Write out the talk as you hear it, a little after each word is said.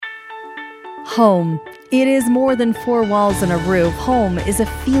Home. It is more than four walls and a roof. Home is a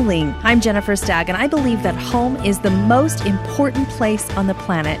feeling. I'm Jennifer Stagg, and I believe that home is the most important place on the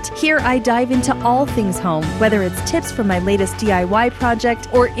planet. Here, I dive into all things home, whether it's tips from my latest DIY project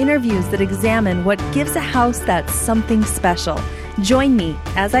or interviews that examine what gives a house that something special. Join me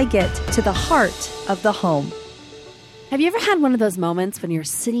as I get to the heart of the home. Have you ever had one of those moments when you're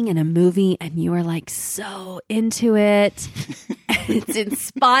sitting in a movie and you are like so into it and it's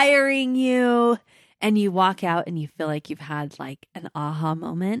inspiring you and you walk out and you feel like you've had like an aha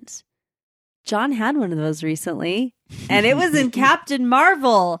moment? John had one of those recently and it was in Captain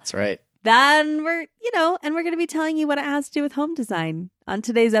Marvel. That's right. Then we're going to be telling you what it has to do with home design on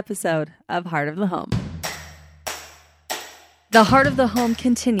today's episode of Heart of the Home. The Heart of the Home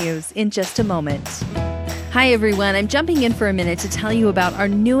continues in just a moment. Hi everyone, I'm jumping in for a minute to tell you about our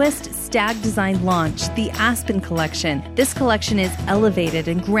newest Stagg Design launch, the Aspen Collection. This collection is elevated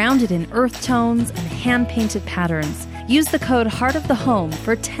and grounded in earth tones and hand-painted patterns. Use the code Heart of the Home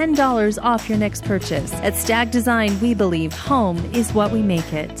for $10 off your next purchase. At Stagg Design, we believe home is what we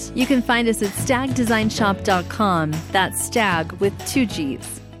make it. You can find us at stagdesignshop.com. That's Stagg with 2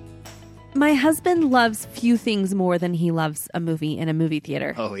 G's. My husband loves few things more than he loves a movie in a movie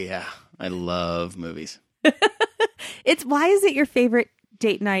theater. Oh, yeah. I love movies. Why is it your favorite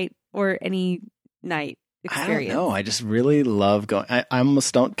date night or any night experience? I don't know. I just really love going. I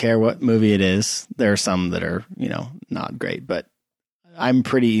almost don't care what movie it is. There are some that are, not great, but I'm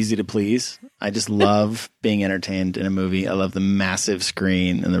pretty easy to please. I just love being entertained in a movie. I love the massive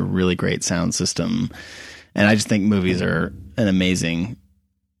screen and the really great sound system. And I just think movies are an amazing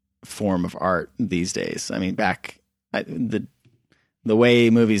form of art these days. I mean, the way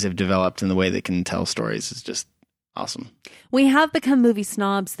movies have developed and the way they can tell stories is just awesome. We have become movie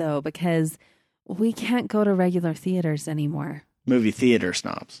snobs, though, because we can't go to regular theaters anymore. Movie theater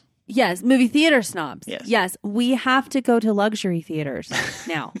snobs. Yes, movie theater snobs. Yes, we have to go to luxury theaters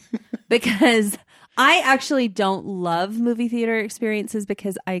now because I actually don't love movie theater experiences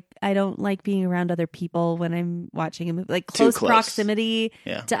because I don't like being around other people when I'm watching a movie. Like close proximity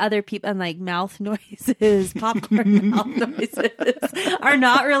to other people and like mouth noises, popcorn mouth noises are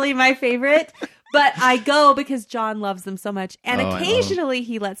not really my favorite. But I go because John loves them so much. And occasionally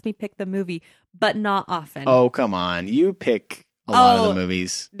he lets me pick the movie, but not often. Oh, come on. You pick a lot of the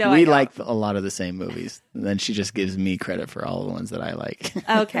movies. No, we like a lot of the same movies. And then she just gives me credit for all the ones that I like.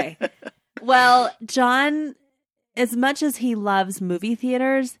 Okay. Well, John, as much as he loves movie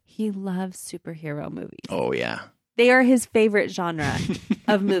theaters, he loves superhero movies. Oh, yeah. They are his favorite genre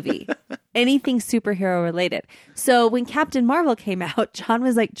of movie. Anything superhero related. So when Captain Marvel came out, John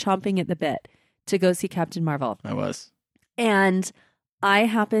was like chomping at the bit to go see Captain Marvel. I was. And I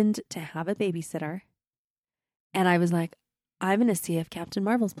happened to have a babysitter. And I was like, I'm going to see if Captain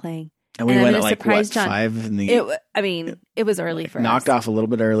Marvel's playing. And we went at like, what, 5 in the... It was early for us. Knocked off a little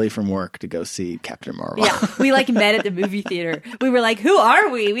bit early from work to go see Captain Marvel. Yeah, we like met at the movie theater. We were like, who are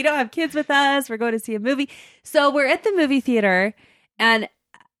we? We don't have kids with us. We're going to see a movie. So we're at the movie theater, and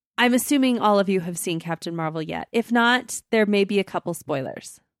I'm assuming all of you have seen Captain Marvel yet. If not, there may be a couple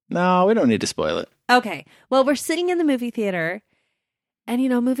spoilers. No, we don't need to spoil it. Okay. Well, we're sitting in the movie theater, and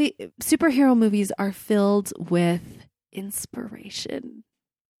superhero movies are filled with inspiration.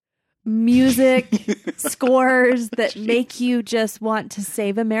 Music, scores that make you just want to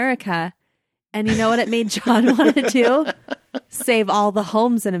save America. And you know what it made John want to do? Save all the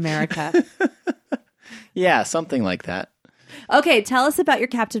homes in America. Yeah, something like that. Okay, tell us about your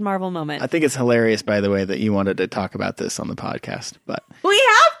Captain Marvel moment. I think it's hilarious, by the way, that you wanted to talk about this on the podcast, but we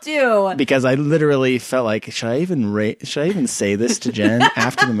have to, because I literally felt like, should I even say this to Jen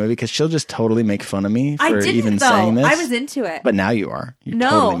after the movie? Because she'll just totally make fun of me for even saying this. I was into it, but now you are. You're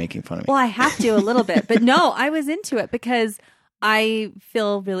totally making fun of me. Well, I have to a little bit, but no, I was into it because I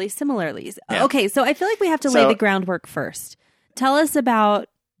feel really similarly. Yeah. Okay, so I feel like we have to lay the groundwork first. Tell us about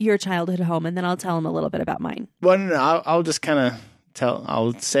your childhood home, and then I'll tell him a little bit about mine. Well, no, I'll just kind of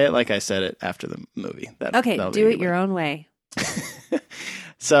I'll say it like I said it after the movie. Okay, do it your own way.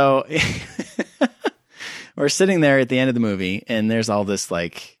 So we're sitting there at the end of the movie, and there's all this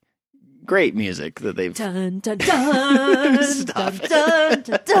like great music that they've dun dun dun. Stop dun, dun,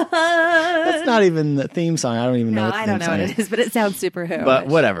 dun, dun. That's not even the theme song. I don't even know what the theme I don't know song what it is, but it sounds super hero. But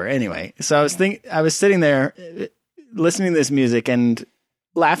whatever. Anyway, so I was sitting there listening to this music and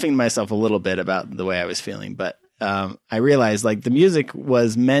laughing to myself a little bit about the way I was feeling, but I realized like the music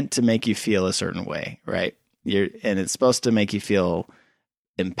was meant to make you feel a certain way, right? And it's supposed to make you feel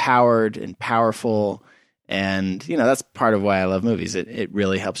empowered and powerful, and that's part of why I love movies. It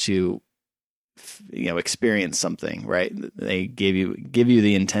really helps you experience something, right? They give you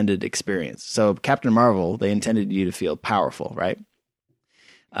the intended experience. So Captain Marvel, they intended you to feel powerful, right?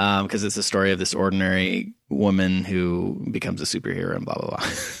 Because it's the story of this ordinary woman who becomes a superhero and blah, blah, blah.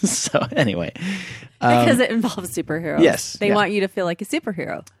 So anyway. Because it involves superheroes. Yes. They want you to feel like a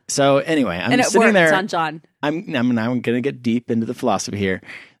superhero. So anyway, I'm and it sitting works there. on John. I'm going to get deep into the philosophy here.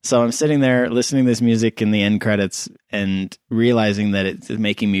 So I'm sitting there listening to this music in the end credits and realizing that it's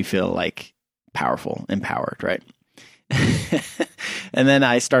making me feel like powerful, empowered, right? And then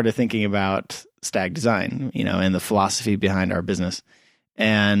I started thinking about Stag Design, and the philosophy behind our business.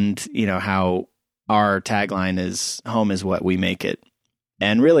 And, how our tagline is home is what we make it.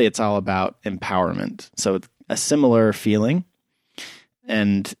 And really it's all about empowerment. So a similar feeling.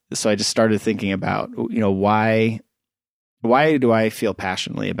 And so I just started thinking about, why do I feel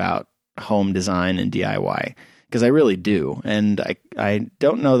passionately about home design and DIY? Because I really do. And I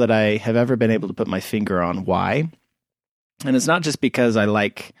don't know that I have ever been able to put my finger on why. And it's not just because I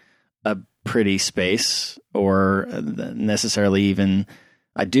like a pretty space or necessarily even...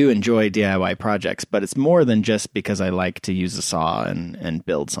 I do enjoy DIY projects, but it's more than just because I like to use a saw and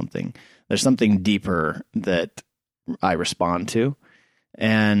build something. There's something deeper that I respond to.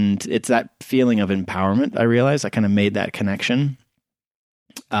 And it's that feeling of empowerment, I realize. I kind of made that connection.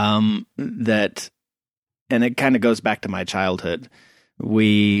 And it kind of goes back to my childhood.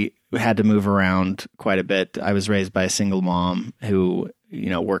 We had to move around quite a bit. I was raised by a single mom who,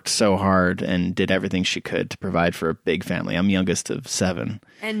 worked so hard and did everything she could to provide for a big family. I'm youngest of 7.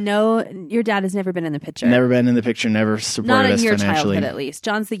 And no, your dad has never been in the picture. Never been in the picture, never supported Not in us your financially. childhood, at least.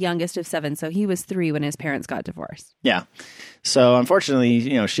 John's the youngest of 7, so he was 3 when his parents got divorced. Yeah. So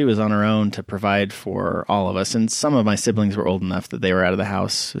unfortunately, she was on her own to provide for all of us. And some of my siblings were old enough that they were out of the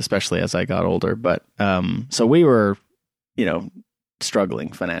house, especially as I got older. But so we were,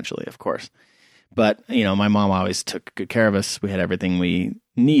 struggling financially, of course. But, my mom always took good care of us. We had everything we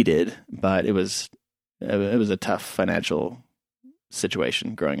needed, but it was a tough financial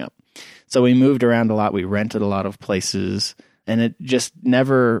situation growing up. So we moved around a lot. We rented a lot of places, and it just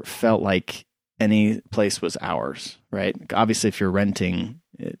never felt like any place was ours, right? Obviously, if you're renting,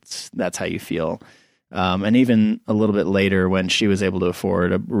 that's how you feel. And even a little bit later, when she was able to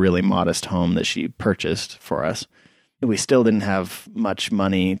afford a really modest home that she purchased for us, we still didn't have much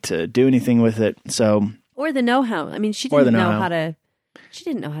money to do anything with it. So, or the know-how. I mean, she didn't know how to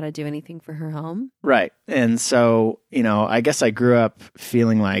do anything for her home. Right. And so, I guess I grew up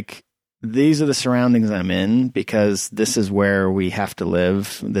feeling like these are the surroundings I'm in because this is where we have to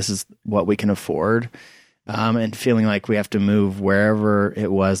live. This is what we can afford. And feeling like we have to move wherever it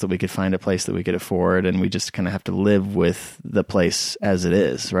was that we could find a place that we could afford, and we just kind of have to live with the place as it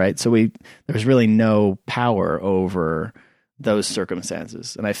is, right? So there's really no power over those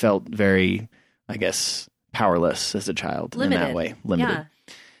circumstances, and I felt very, I guess, powerless as a child. Limited. In that way, limited. Yeah.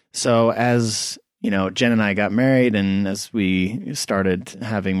 So as Jen and I got married, and as we started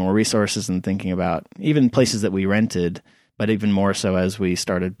having more resources and thinking about even places that we rented, but even more so as we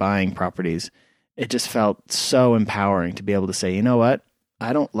started buying properties, it just felt so empowering to be able to say, you know what?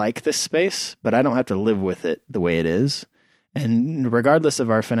 I don't like this space, but I don't have to live with it the way it is. And regardless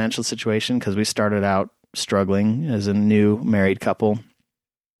of our financial situation, because we started out struggling as a new married couple,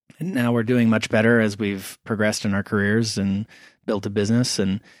 and now we're doing much better as we've progressed in our careers and built a business.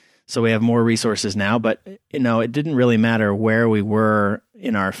 And so we have more resources now, but it didn't really matter where we were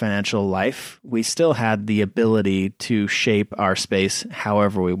in our financial life. We still had the ability to shape our space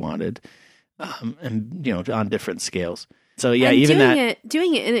however we wanted. And on different scales. So yeah, and even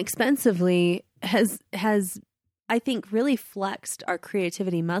doing it inexpensively has I think really flexed our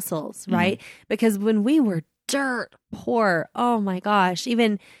creativity muscles, right? Because when we were dirt poor, oh my gosh,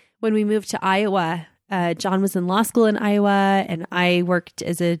 even when we moved to Iowa, John was in law school in Iowa, and I worked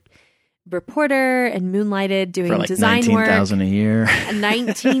as a reporter and moonlighted doing for like design work. $19,000 a year.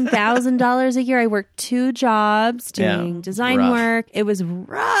 $19,000 a year. I worked 2 jobs doing design work. It was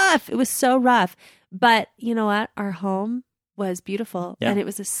rough. It was so rough. But you know what? Our home was beautiful, and it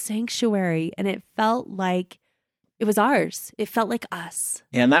was a sanctuary, and it felt like it was ours. It felt like us.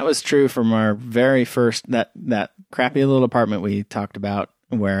 And that was true from our very first, that crappy little apartment we talked about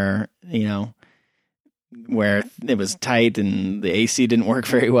where it was tight and the AC didn't work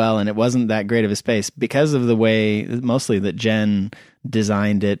very well, and it wasn't that great of a space because of the way mostly that Jen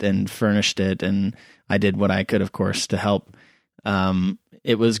designed it and furnished it, and I did what I could, of course, to help.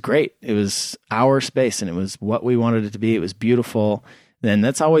 It was great. It was our space, and it was what we wanted it to be. It was beautiful. And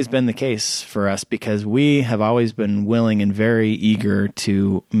that's always been the case for us because we have always been willing and very eager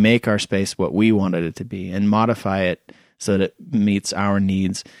to make our space what we wanted it to be and modify it so that it meets our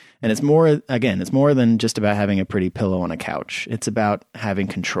needs. And it's more, again, it's more than just about having a pretty pillow on a couch. It's about having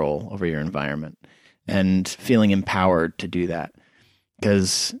control over your environment and feeling empowered to do that.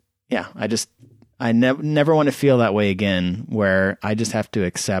 Because, yeah, I never want to feel that way again, where I just have to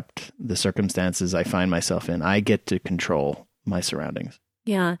accept the circumstances I find myself in. I get to control my surroundings.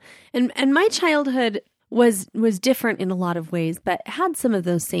 Yeah. And my childhood was different in a lot of ways, but had some of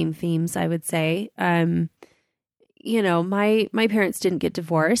those same themes, I would say. You know, my parents didn't get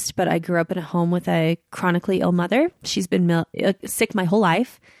divorced, but I grew up in a home with a chronically ill mother. She's been sick my whole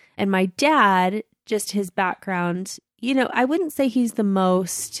life. And my dad, just his background, you know, I wouldn't say he's the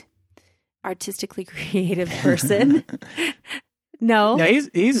most artistically creative person. No. Yeah,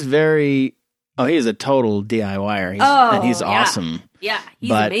 he's very, he's a total DIYer. And he's awesome. Yeah, he's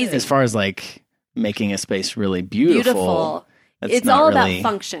but amazing. As far as like making a space really beautiful. It's all really about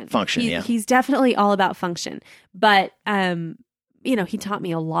function. Yeah. He's definitely all about function. But, you know, he taught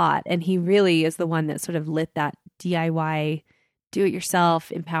me a lot, and he really is the one that sort of lit that DIY, do it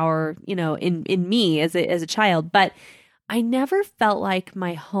yourself, empower, you know, in me as a child. But I never felt like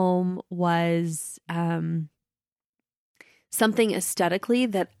my home was something aesthetically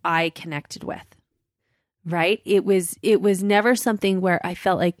that I connected with. Right? It was never something where I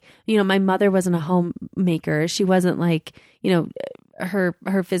felt like, you know, my mother wasn't a homemaker. She wasn't like, you know,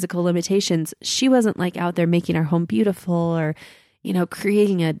 her physical limitations. She wasn't like out there making our home beautiful or, you know,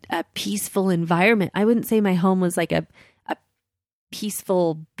 creating a peaceful environment. I wouldn't say my home was like a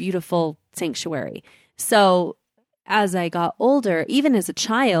peaceful, beautiful sanctuary. So as I got older, even as a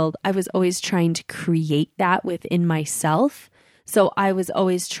child, I was always trying to create that within myself. So I was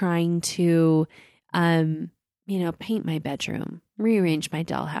always trying to you know, paint my bedroom, rearrange my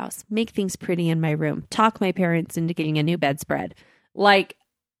dollhouse, make things pretty in my room, talk my parents into getting a new bedspread, like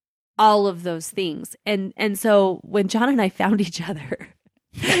all of those things. And so when John and I found each other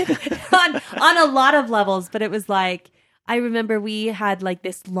on a lot of levels, but it was like, I remember we had like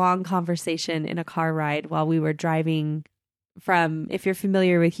this long conversation in a car ride while we were driving from, if you're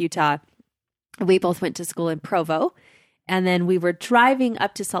familiar with Utah, we both went to school in Provo, and then we were driving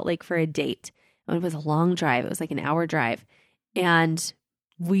up to Salt Lake for a date. It was a long drive. It was like an hour drive. And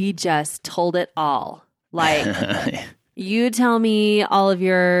we just told it all. Like, you tell me all of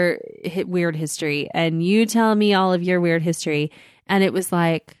your weird history, and you tell me all of your weird history. And it was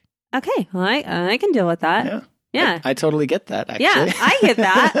like, okay, well, I can deal with that. Yeah. I totally get that, actually. Yeah, I get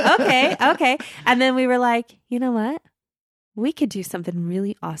that. Okay. And then we were like, you know what? We could do something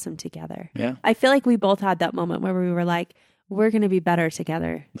really awesome together. Yeah. I feel like we both had that moment where we were like, we're going to be better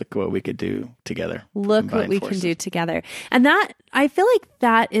together. Look what we could do together. Look what we can do together. And that, I feel like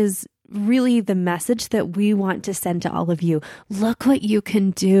that is really the message that we want to send to all of you. Look what you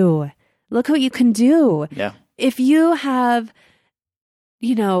can do. Look what you can do. Yeah. If you have,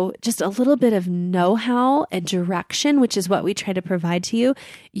 you know, just a little bit of know-how and direction, which is what we try to provide to you,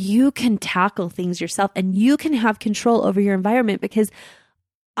 you can tackle things yourself, and you can have control over your environment, because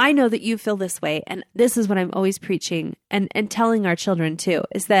I know that you feel this way, and this is what I'm always preaching and telling our children too,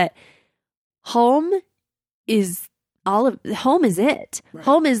 is that home is it. Right.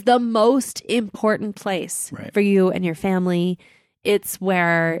 Home is the most important place for you and your family. It's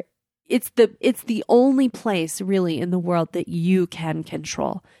where it's the only place really in the world that you can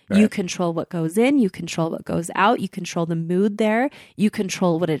control. Right. You control what goes in, you control what goes out, you control the mood there, you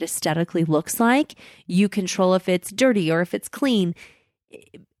control what it aesthetically looks like, you control if it's dirty or if it's clean.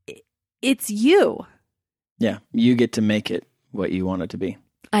 It's you. Yeah, you get to make it what you want it to be.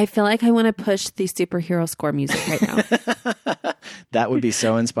 I feel like I want to push the superhero score music right now. That would be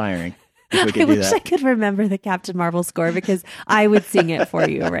so inspiring if we could I do wish that. I could remember the Captain Marvel score, because I would sing it for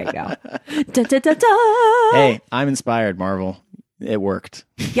you right now. Da, da, da, da. Hey, I'm inspired, Marvel. It worked.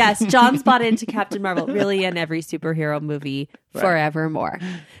 Yes, John's bought into Captain Marvel, really in every superhero movie forevermore.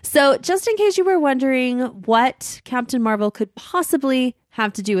 So just in case you were wondering what Captain Marvel could possibly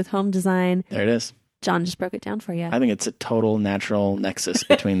have to do with home design, there it is. John just broke it down for you. I think it's a total natural nexus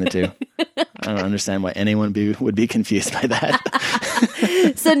between the two. I don't understand why anyone would be confused by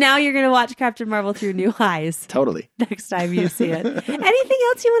that. So now you're going to watch Captain Marvel through new eyes. Totally. Next time you see it. Anything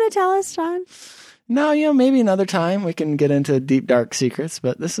else you want to tell us, John? No, maybe another time we can get into deep, dark secrets,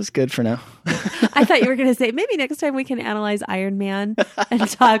 but this is good for now. I thought you were going to say maybe next time we can analyze Iron Man and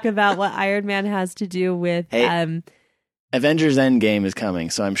talk about what Iron Man has to do with... Avengers Endgame is coming,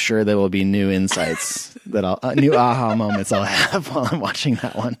 so I'm sure there will be new insights new aha moments I'll have while I'm watching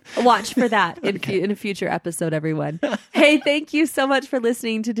that one. Watch for that in a future episode, everyone. Hey, thank you so much for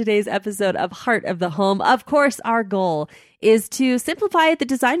listening to today's episode of Heart of the Home. Of course, our goal is to simplify the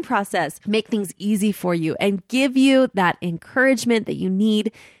design process, make things easy for you, and give you that encouragement that you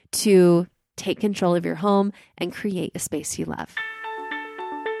need to take control of your home and create a space you love.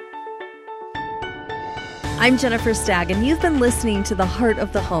 I'm Jennifer Stagg, and you've been listening to The Heart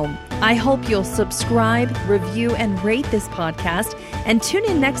of the Home. I hope you'll subscribe, review, and rate this podcast, and tune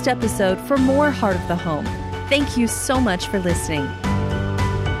in next episode for more Heart of the Home. Thank you so much for listening.